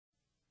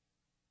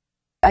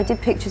I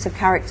did pictures of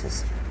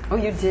characters. Oh,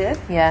 you did?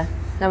 Yeah.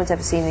 No one's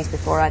ever seen these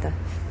before either.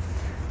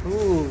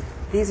 Ooh,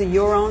 these are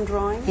your own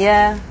drawings?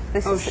 Yeah.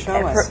 This is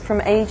show us.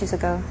 from ages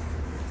ago.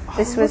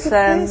 This look was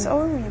at this.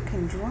 Oh, you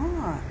can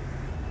draw.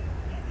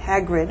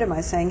 Hagrid, am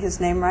I saying his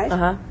name right?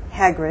 Uh-huh.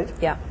 Hagrid.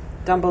 Yeah.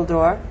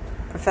 Dumbledore,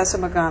 Professor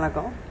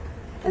McGonagall.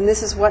 And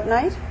this is what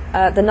night?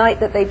 The night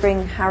that they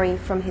bring Harry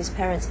from his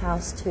parents'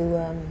 house to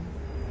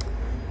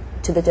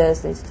the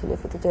Dursleys, to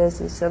live with the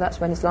Dursleys. So that's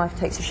when his life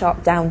takes a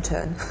sharp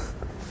downturn.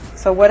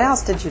 So what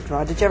else did you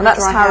draw? Did you ever That's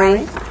draw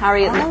Harry.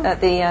 Harry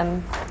At the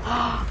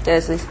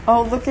Dursleys.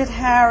 Oh, look at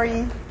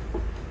Harry.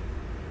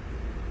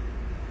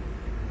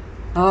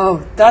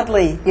 Oh,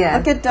 Dudley. Yeah.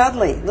 Look at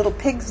Dudley, little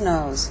pig's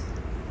nose.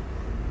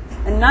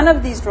 And none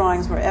of these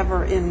drawings were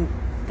ever in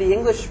the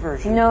English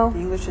version, No. the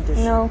English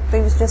edition. No,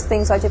 they was just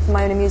things I did for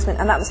my own amusement.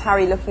 And that was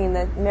Harry looking in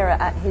the mirror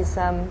at his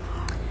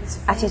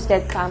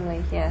dead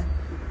family, yeah.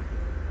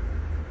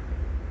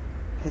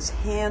 His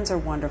hands are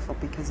wonderful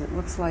because it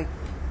looks like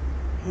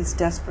he's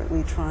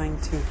desperately trying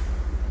to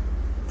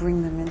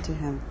bring them into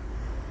him.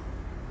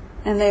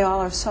 And they all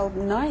are so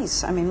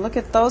nice. I mean, look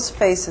at those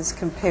faces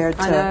compared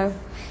to I know.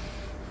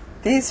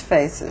 these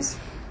faces.